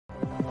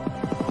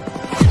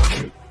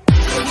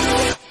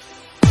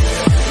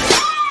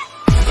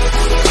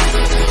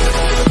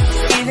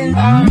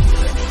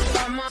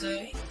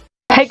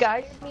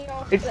guys,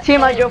 it's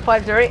Team I Joe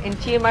 50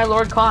 and Team My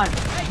Lord Khan.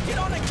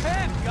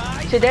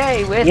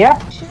 Today with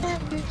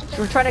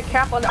we're trying to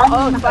cap on the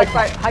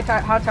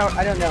Hightower.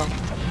 I don't know.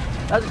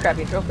 That was a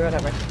crappy intro, but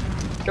whatever.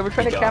 So we're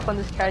trying to cap on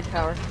this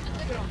Hightower,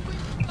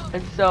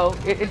 and so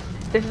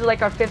this is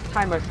like our 5th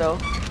time or so.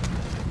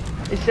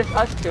 It's just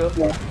us two.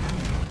 Yeah.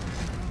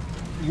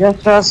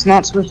 Just us,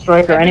 not Swiss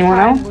Strike or anyone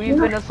else? We've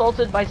been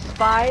assaulted by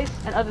spies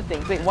and other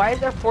things. Wait, why is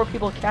there 4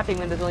 people capping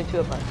when there's only 2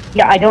 of us?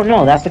 Yeah, I don't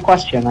know. That's the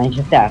question. I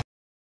just asked.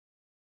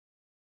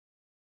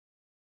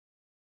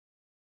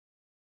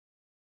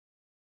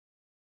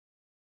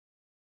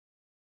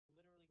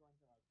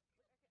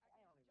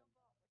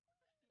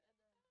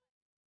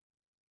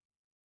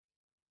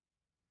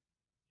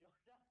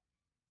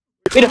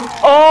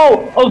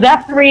 Oh,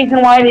 that's the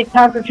reason why they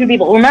count for 2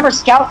 people. Remember,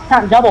 scouts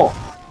count double.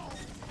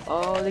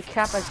 Oh, the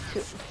cap has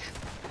 2.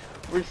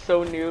 We're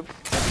so noobs.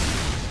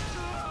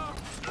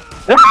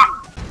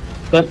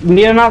 But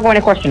we are not going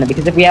to question it,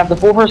 because if we have the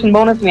 4-person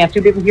bonus and we have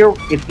 2 people here,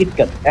 it's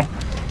good. Okay?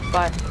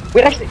 But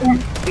wait, actually,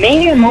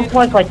 maybe it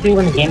multiplies by 2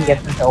 when the game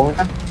gets into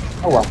overtime.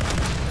 Oh well.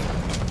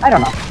 I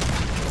don't know.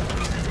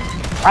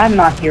 I'm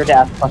not here to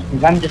ask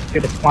questions. I'm just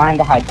here to climb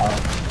the Hightower.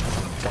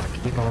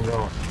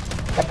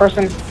 That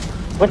person,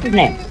 what's his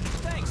name?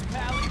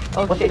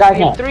 okay, What's the guy's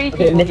name? 3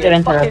 Okay,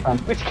 people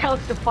which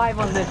counts to 5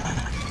 on this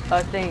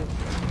thing.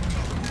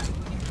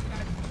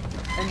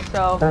 And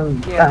so,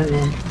 yeah.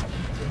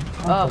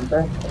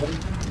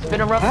 It's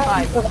been a rough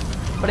time,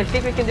 but I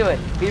think we can do it.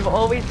 We've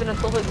always been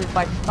assaulted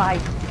by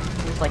spies.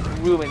 It's like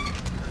ruined.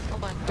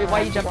 Wait,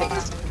 why are you jumping?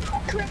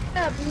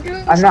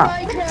 I'm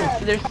not.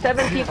 So there's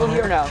 7 people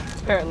here now,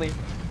 apparently.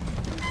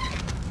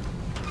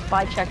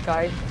 Spy check,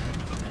 guys.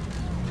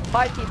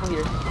 5 people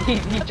here.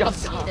 He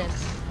jumped off.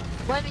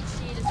 Let me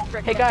see this.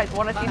 Hey guys,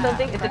 wanna see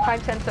something? It's a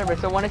time 10 server,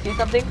 so wanna see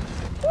something?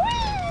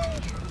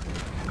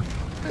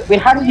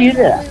 Wait, how did you do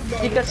that?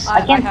 Because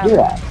I can't do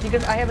that.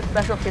 Because I have a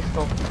special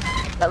pistol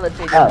that lets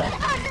me do that.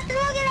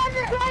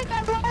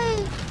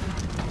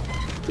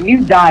 If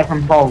you die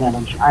from fall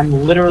damage, I'm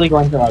literally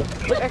going to like.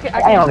 Look, okay,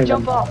 I can just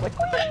jump off, like,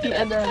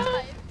 and then.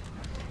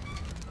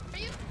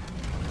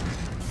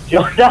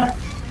 Jonah,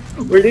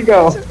 where'd you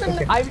go?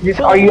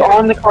 Are you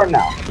on the card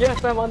now?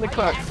 Yes, I'm on the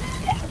card.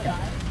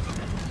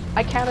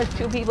 I count as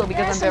 2 people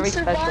because I'm very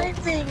special. I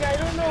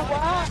don't know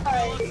why.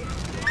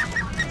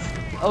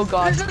 Oh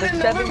god, there's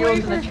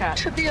 7-year-olds in the chat.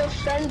 To be a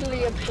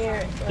friendly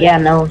apparent. Yeah,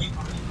 no.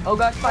 Oh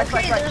god, spy.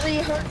 There's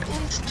a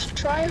Hercules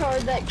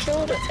tryhard that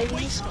killed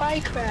a spy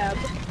crab.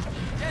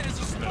 It's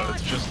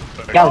just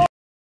a Go.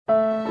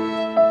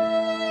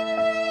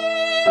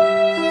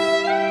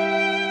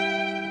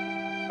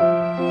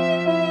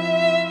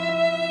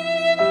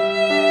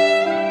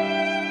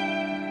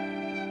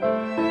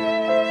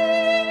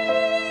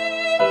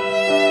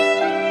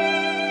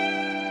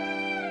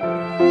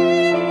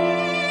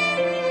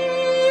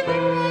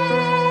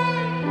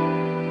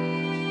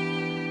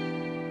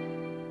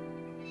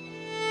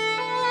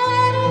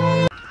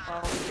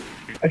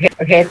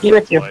 Okay, see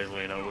with you.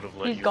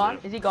 He's gone?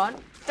 Is he gone?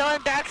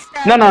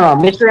 No,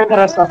 Mr.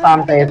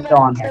 Interessante is still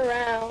on here.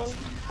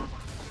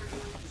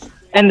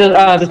 And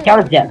the scout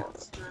is dead.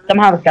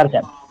 Somehow the scout is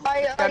dead.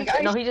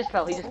 No, he just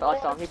fell. I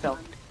saw him. He fell.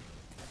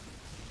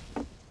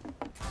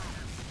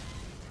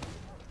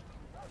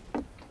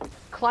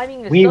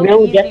 Climbing is so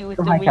easy with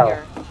the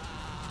winger.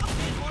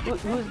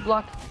 Who's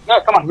blocked?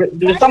 No, come on.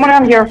 There's someone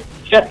out here.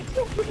 Shit.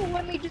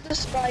 Let me do the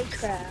spy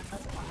crab.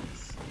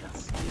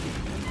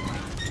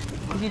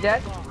 Is he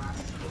dead?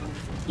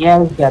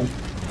 Yeah, he's dead.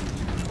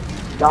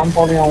 Down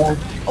holding on one.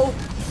 Oh!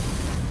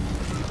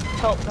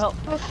 Help.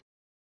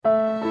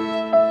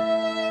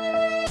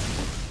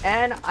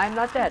 And I'm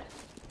not dead.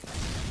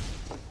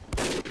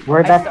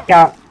 Where'd that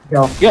scout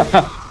go? Yeah.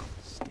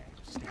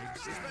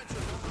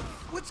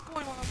 What's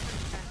going on?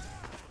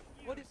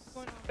 What is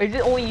going on? Is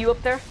it only you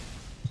up there?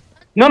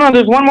 No,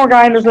 there's one more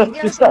guy and there's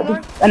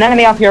an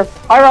enemy up here.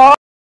 Hi,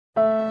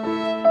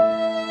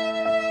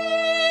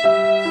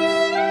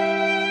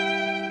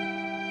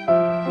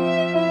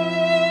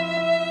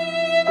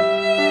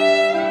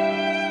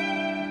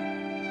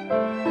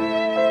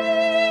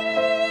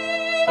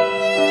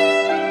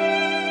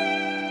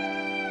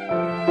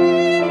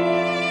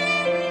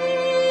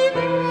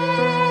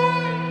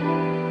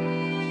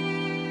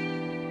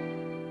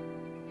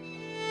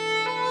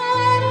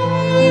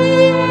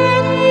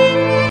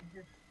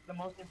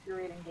 most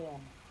infuriating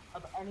game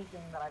of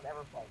anything that I've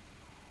ever played.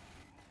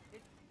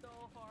 It's so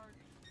hard.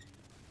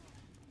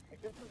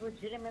 This is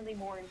legitimately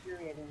more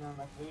infuriating than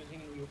like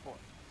losing in U4.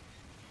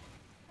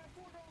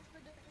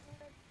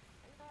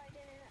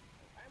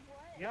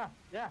 Yeah.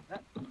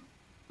 That...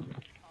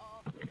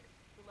 Oh, the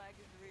lag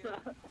is real.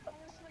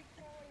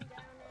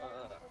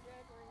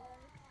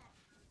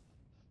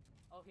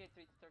 Oh, he had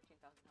 13,000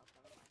 health.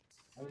 Never mind.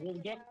 I will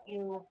get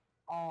you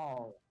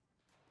all.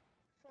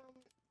 From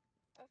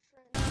a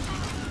friend.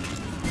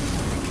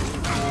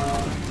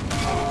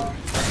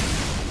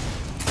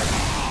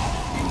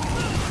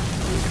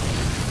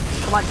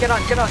 Come on,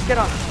 get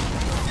on.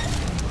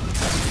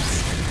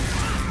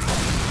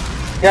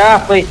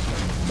 Yeah, please.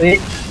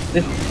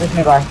 This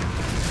nearby.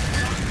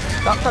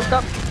 Stop, stop,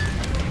 stop.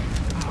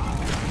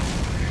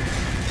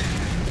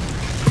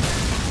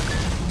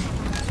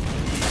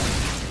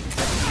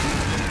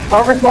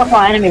 Over's walk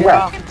my enemy, Get where?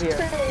 off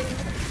here.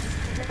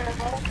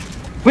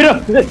 We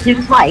don't, he's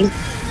a spy.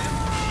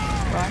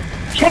 What?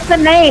 Check the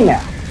name!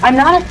 I'm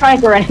not a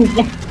sniper or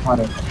anything. What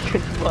is it?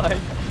 Goodbye.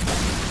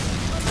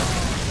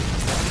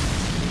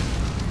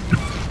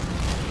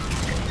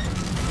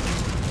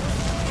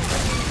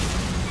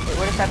 Wait,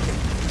 what is happening?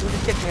 Who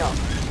just kicked me off?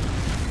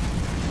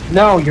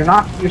 No, you're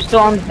not. You're still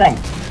on the thing.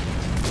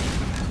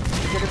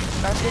 Get it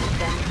started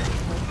again.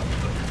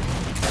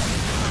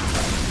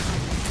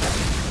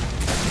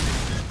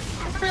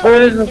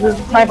 There's a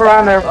sniper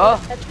on there. Oh,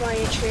 That's why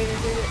you traded it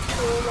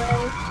to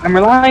away. I'm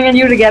relying on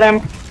you to get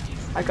him.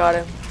 I got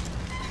him.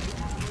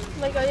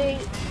 Like, I'm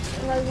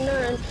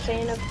not a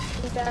fan of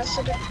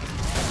Ambassador.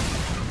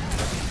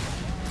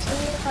 To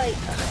me, like,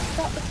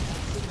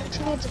 to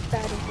me it's a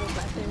bad weapon.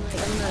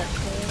 Like, I'm not a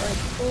fan. Like,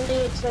 only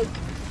it's like,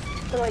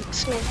 for like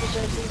snipers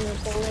like even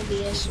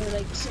oblivious or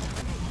like.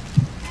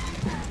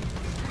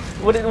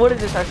 What is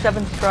this? Our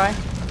 7th try?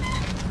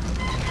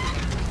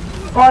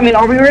 Well, I mean,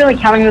 are we really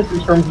counting this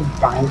in terms of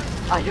time?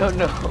 I don't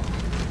know.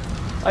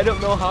 I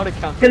don't know how to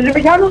count. Because if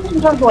we count this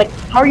in terms of, like,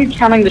 how are you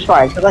counting the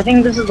tries? Because I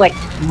think this is, like,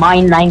 my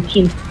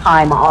 19th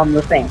time on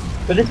the thing.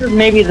 So this is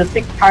maybe the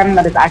 6th time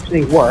that it's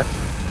actually worked.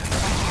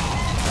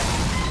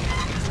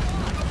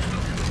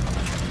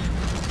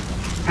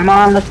 Come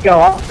on, let's go.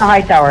 Up to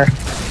Hightower.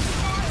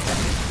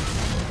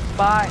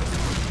 Spy.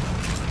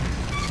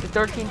 The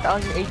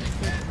 13,000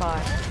 HP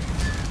spy.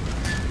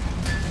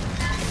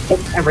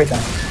 It's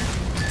everything.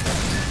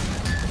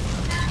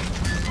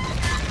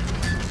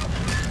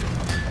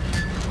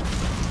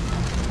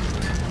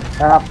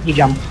 He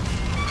jumped.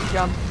 He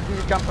jumps. He's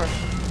a jumper.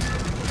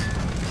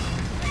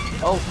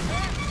 Oh,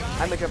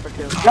 I'm a jumper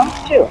too.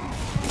 Jumps too.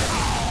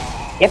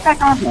 Get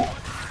back on there.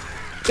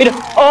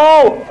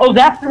 Oh,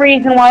 that's the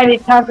reason why they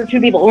count for 2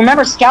 people.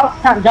 Remember, scouts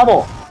count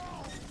double.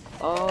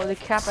 Oh, the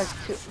cap has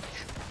 2.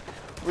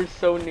 We're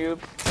so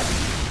noobs.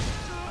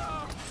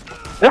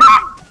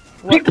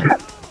 What?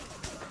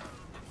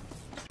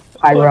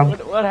 Pyro.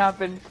 What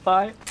happened,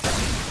 Spy?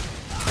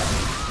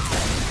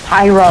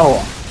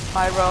 Pyro.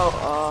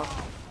 Pyro,